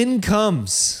 man. In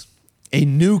comes a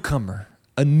newcomer,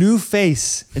 a new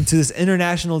face into this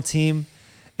international team,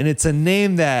 and it's a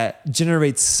name that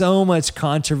generates so much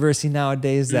controversy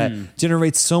nowadays, that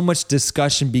generates so much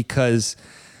discussion, because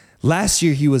last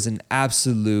year he was an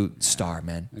absolute star,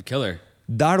 man. A killer.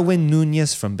 Darwin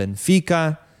Núñez from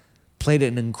Benfica played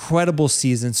an incredible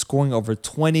season, scoring over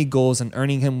 20 goals and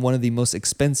earning him one of the most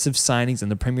expensive signings in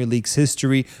the Premier League's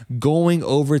history, going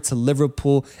over to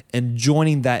Liverpool and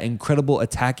joining that incredible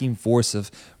attacking force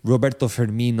of Roberto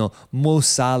Firmino, Mo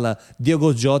Salah,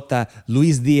 Diogo Jota,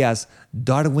 Luis Diaz,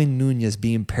 Darwin Núñez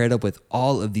being paired up with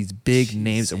all of these big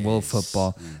names in world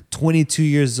football. 22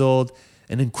 years old,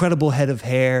 an incredible head of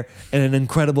hair, and an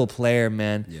incredible player,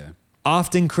 man. Yeah.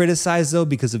 Often criticized, though,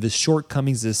 because of his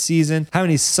shortcomings this season, having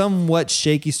a somewhat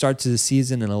shaky start to the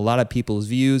season in a lot of people's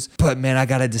views. But, man, I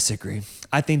gotta disagree.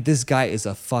 I think this guy is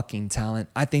a fucking talent.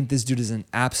 I think this dude is an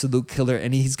absolute killer,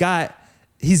 and he's got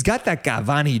that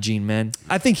Cavani gene, man.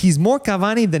 I think he's more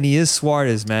Cavani than he is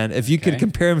Suarez, man, if you could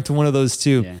compare him to one of those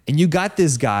two. Yeah. And you got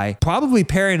this guy probably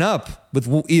pairing up with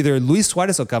either Luis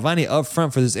Suarez or Cavani up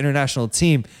front for this international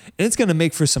team. And it's going to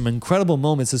make for some incredible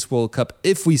moments this World Cup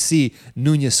if we see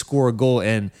Núñez score a goal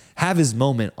and have his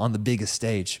moment on the biggest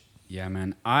stage. Yeah,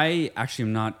 man. I actually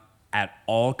am not at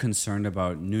all concerned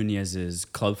about Núñez's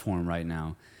club form right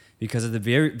now, because at the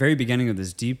very, very beginning of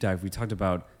this deep dive, we talked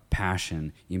about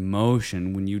passion,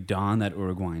 emotion when you don that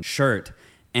Uruguayan shirt.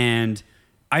 And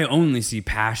I only see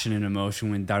passion and emotion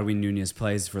when Darwin Núñez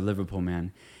plays for Liverpool,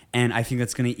 man. And I think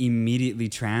that's going to immediately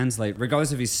translate,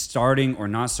 regardless if he's starting or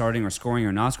not starting or scoring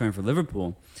or not scoring for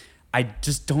Liverpool. I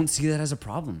just don't see that as a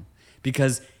problem.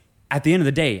 Because at the end of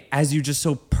the day, as you just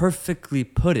so perfectly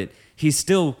put it, he's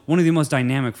still one of the most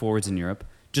dynamic forwards in Europe,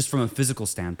 just from a physical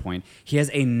standpoint. He has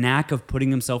a knack of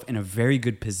putting himself in a very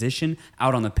good position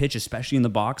out on the pitch, especially in the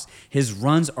box. His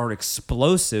runs are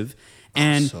explosive.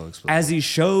 And so explosive. As he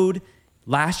showed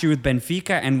last year with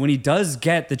Benfica, and when he does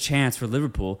get the chance for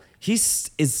Liverpool, he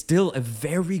is still a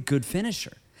very good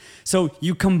finisher. So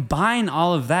you combine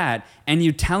all of that, and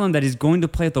you tell him that he's going to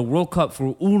play at the World Cup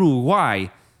for Uruguay,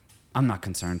 I'm not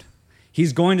concerned.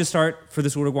 He's going to start for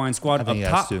this Uruguayan squad up top.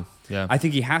 Has to. Yeah. I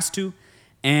think he has to.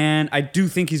 And I do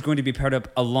think he's going to be paired up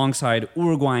alongside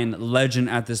Uruguayan legend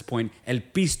at this point, El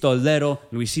Pistolero,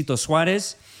 Luisito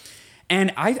Suarez.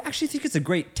 And I actually think it's a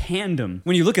great tandem.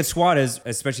 When you look at Suarez,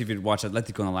 especially if you watch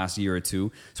Atletico in the last year or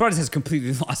two, Suarez has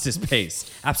completely lost his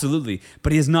pace. Absolutely.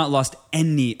 But he has not lost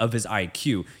any of his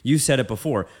IQ. You said it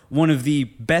before. One of the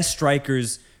best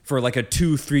strikers for like a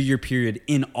 2-3 year period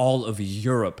in all of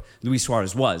Europe, Luis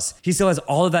Suarez was. He still has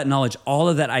all of that knowledge, all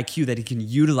of that IQ that he can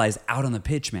utilize out on the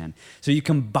pitch, man. So you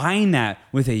combine that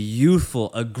with a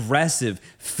youthful, aggressive,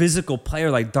 physical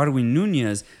player like Darwin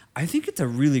Núñez, I think it's a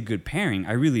really good pairing.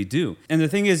 I really do. And the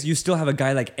thing is, you still have a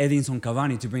guy like Edinson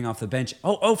Cavani to bring off the bench.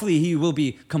 Oh, hopefully he will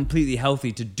be completely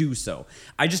healthy to do so.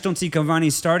 I just don't see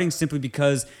Cavani starting simply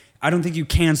because I don't think you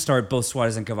can start both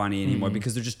Suarez and Cavani anymore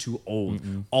because they're just too old.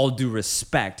 All due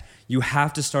respect, you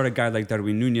have to start a guy like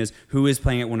Darwin Núñez, who is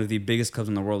playing at one of the biggest clubs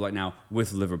in the world right now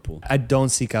with Liverpool. I don't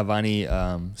see Cavani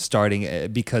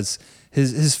starting because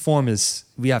his form is,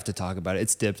 we have to talk about it.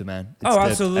 It's dipped, man. It's dipped.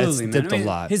 Absolutely, it's man. dipped a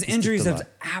lot. His injuries have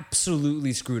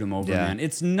absolutely screwed him over, man.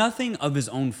 It's nothing of his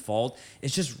own fault.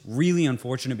 It's just really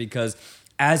unfortunate because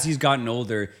as he's gotten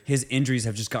older, his injuries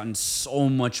have just gotten so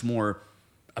much more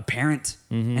apparent.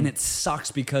 And it sucks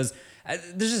because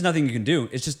there's just nothing you can do.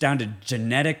 It's just down to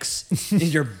genetics in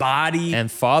your body.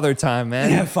 And father time, man.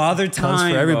 Yeah, father time.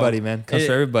 Comes for everybody, man. Comes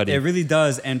for everybody. It really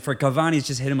does. And for Cavani, it's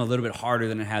just hit him a little bit harder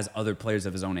than it has other players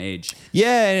of his own age.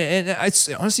 Yeah, and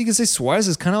honestly, you can say Suarez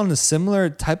is kind of on a similar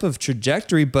type of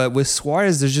trajectory, but with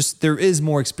Suarez, there is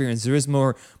more experience. There is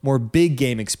more big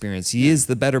game experience. He is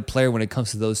the better player when it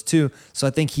comes to those two. So I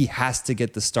think he has to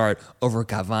get the start over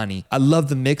Cavani. I love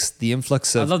the mix, the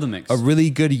influx of a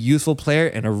really good youthful player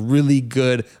and a really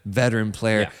good veteran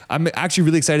player. Yeah. I'm actually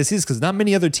really excited to see this because not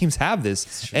many other teams have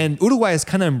this. And Uruguay has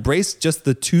kind of embraced just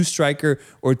the two striker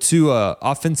or two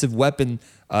offensive weapon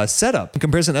setup in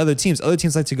comparison to other teams. Other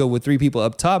teams like to go with 3 people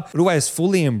up top. Uruguay has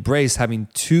fully embraced having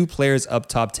 2 players up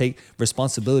top take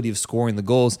responsibility of scoring the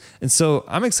goals. And so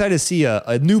I'm excited to see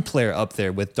a new player up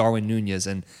there with Darwin Núñez.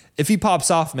 And if he pops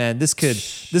off, man, this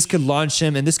could launch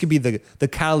him, and this could be the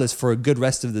catalyst for a good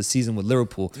rest of the season with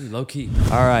Liverpool. Dude, low key.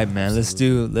 All right, man.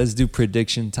 Absolutely. Let's do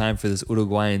prediction time for this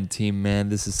Uruguayan team, man.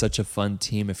 This is such a fun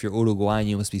team. If you're Uruguayan,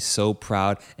 you must be so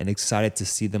proud and excited to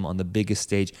see them on the biggest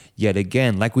stage yet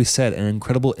again. Like we said, an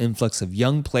incredible influx of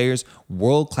young players,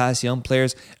 world-class young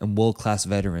players, and world-class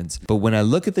veterans. But when I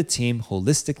look at the team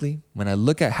holistically, when I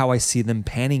look at how I see them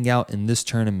panning out in this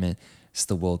tournament, it's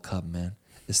the World Cup, man.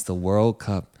 It's the World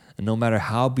Cup. And no matter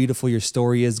how beautiful your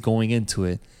story is going into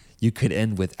it, you could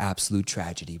end with absolute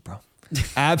tragedy, bro.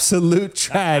 Absolute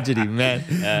tragedy, man.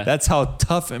 That's how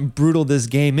tough and brutal this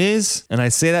game is. And I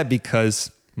say that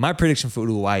because my prediction for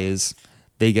Uruguay is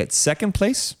they get second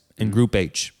place in Group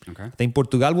H. Okay. I think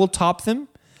Portugal will top them.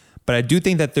 But I do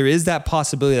think that there is that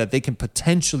possibility that they can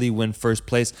potentially win first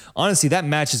place. Honestly, that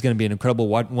match is going to be an incredible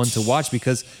one to watch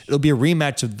because it'll be a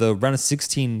rematch of the round of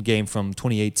 16 game from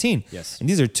 2018. Yes. And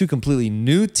these are 2 completely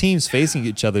new teams facing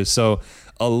each other. So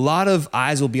a lot of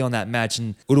eyes will be on that match.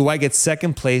 And Uruguay gets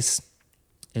second place.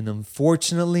 And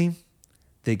unfortunately,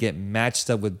 they get matched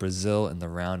up with Brazil in the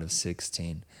round of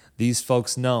 16. These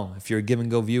folks know, if you're a Give and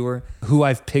Go viewer, who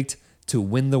I've picked to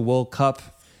win the World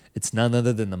Cup. It's none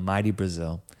other than the mighty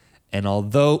Brazil. And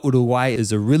although Uruguay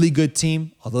is a really good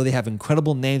team, although they have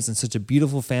incredible names and such a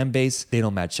beautiful fan base, they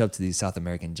don't match up to these South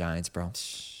American giants, bro.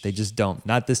 They just don't.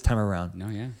 Not this time around. No,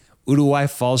 yeah. Uruguay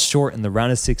falls short in the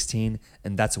round of 16,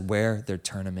 and that's where their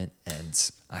tournament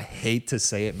ends. I hate to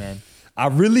say it, man. I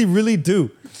really, really do.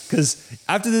 Because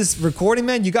after this recording,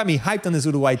 man, you got me hyped on this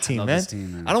Uruguay team, man.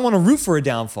 I don't want to root for a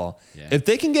downfall. Yeah. If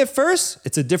they can get first,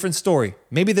 it's a different story.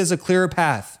 Maybe there's a clearer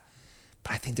path.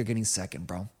 But I think they're getting second,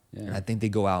 bro. Yeah. And I think they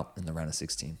go out in the round of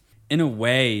 16. In a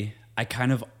way, I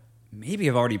kind of maybe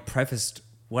have already prefaced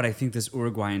what I think this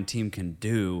Uruguayan team can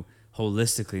do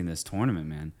holistically in this tournament,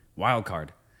 man. Wild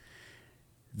card.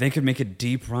 They could make a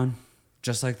deep run,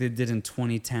 just like they did in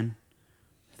 2010.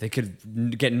 They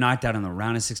could get knocked out in the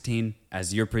round of 16,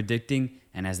 as you're predicting,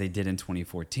 and as they did in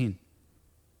 2014.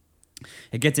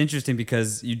 It gets interesting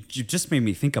because you just made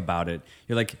me think about it.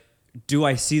 You're like, do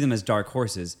I see them as dark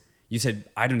horses? You said,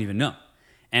 I don't even know.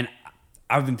 And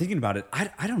I've been thinking about it.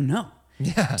 I don't know.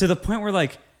 Yeah. To the point where,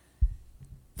 like,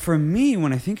 for me,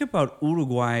 when I think about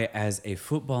Uruguay as a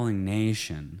footballing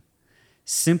nation,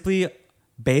 simply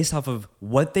based off of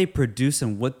what they produce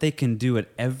and what they can do at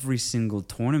every single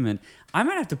tournament, I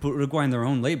might have to put Uruguay in their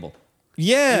own label.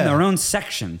 Yeah. In their own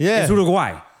section. Yeah. It's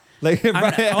Uruguay. Like,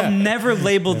 I'll never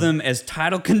label them as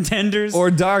title contenders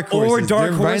or dark horses.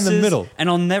 They're right in the middle. And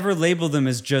I'll never label them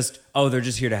as just, oh, they're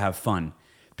just here to have fun.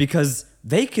 Because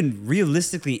they can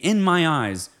realistically, in my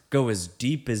eyes, go as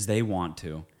deep as they want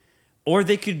to. Or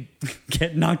they could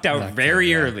get knocked out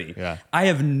very early. Yeah. I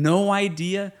have no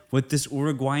idea what this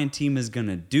Uruguayan team is going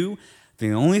to do.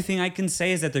 The only thing I can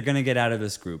say is that they're going to get out of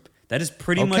this group. That is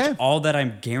pretty much all that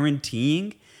I'm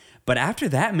guaranteeing. But after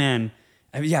that, man,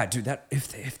 yeah, dude, that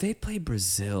if they play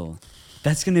Brazil,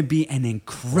 that's going to be an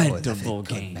incredible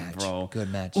game, bro.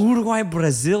 Good match. Uruguay,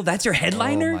 Brazil, that's your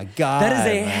headliner? Oh, my God. That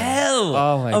is a hell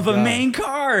of a main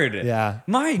card. Yeah.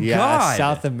 My God.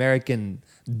 South American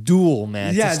duel,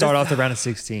 man, to start off the round of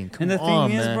 16. Come and the on,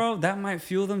 thing is, man. bro, that might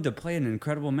fuel them to play an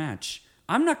incredible match.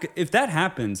 If that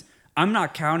happens, I'm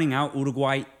not counting out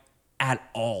Uruguay at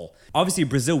all. Obviously,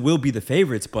 Brazil will be the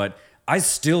favorites, but I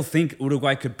still think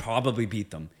Uruguay could probably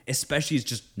beat them, especially it's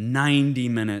just 90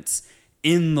 minutes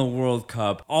in the World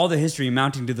Cup. All the history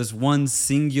mounting to this one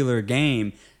singular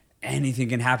game. Anything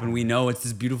can happen. We know it's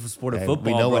this beautiful sport of football,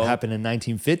 We know bro. what happened in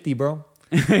 1950, bro.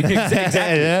 Exactly.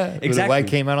 Yeah, exactly. Uruguay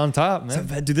came out on top, man.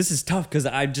 So, dude, this is tough because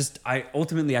I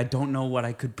ultimately don't know what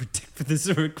I could predict for this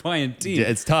Uruguayan team. Yeah,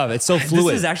 it's tough. It's so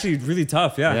fluid. This is actually really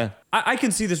tough. Yeah. Yeah. I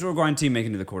can see this Uruguayan team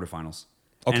making it to the quarterfinals.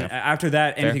 Okay. And after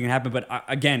that, anything can happen. But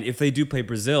again, if they do play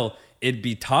Brazil, it'd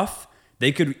be tough.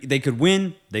 They could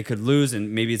win, they could lose,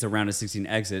 and maybe it's a round of 16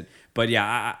 exit. But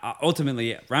yeah,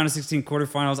 ultimately, round of 16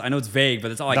 quarterfinals. I know it's vague, but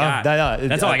that's all I got.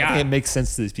 That's all I got. think it makes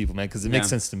sense to these people, man, because it makes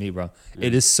sense to me, bro. Yeah.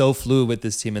 It is so fluid with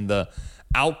this team, and the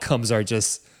outcomes are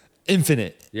just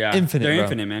infinite. Yeah, infinite. They're bro.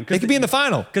 infinite, man. They could be in the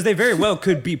final because they very well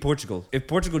could beat Portugal. If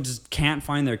Portugal just can't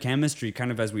find their chemistry,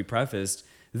 kind of as we prefaced,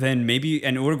 then maybe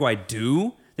and Uruguay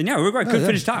do. Then yeah, Uruguay could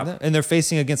finish top. And they're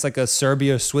facing against like a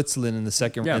Serbia or Switzerland in the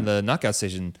second in the knockout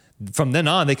station. From then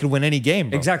on, they could win any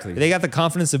game, bro. Exactly. They got the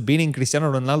confidence of beating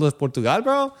Cristiano Ronaldo's Portugal,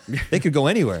 bro. They could go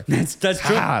anywhere. That's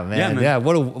true. Man. Yeah,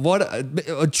 what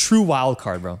a true wild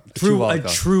card, bro. True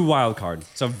wild card.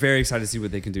 So I'm very excited to see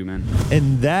what they can do, man.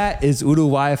 And that is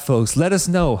Uruguay, folks. Let us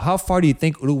know, how far do you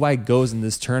think Uruguay goes in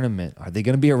this tournament? Are they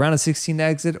going to be around a 16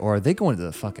 exit, or are they going to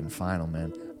the fucking final,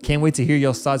 man? Can't wait to hear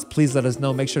your thoughts. Please let us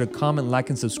know. Make sure to comment,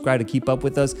 like, and subscribe to keep up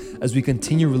with us as we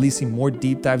continue releasing more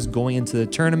deep dives going into the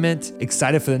tournament.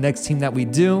 Excited for the next team that we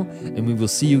do, and we will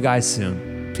see you guys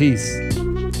soon.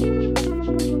 Peace.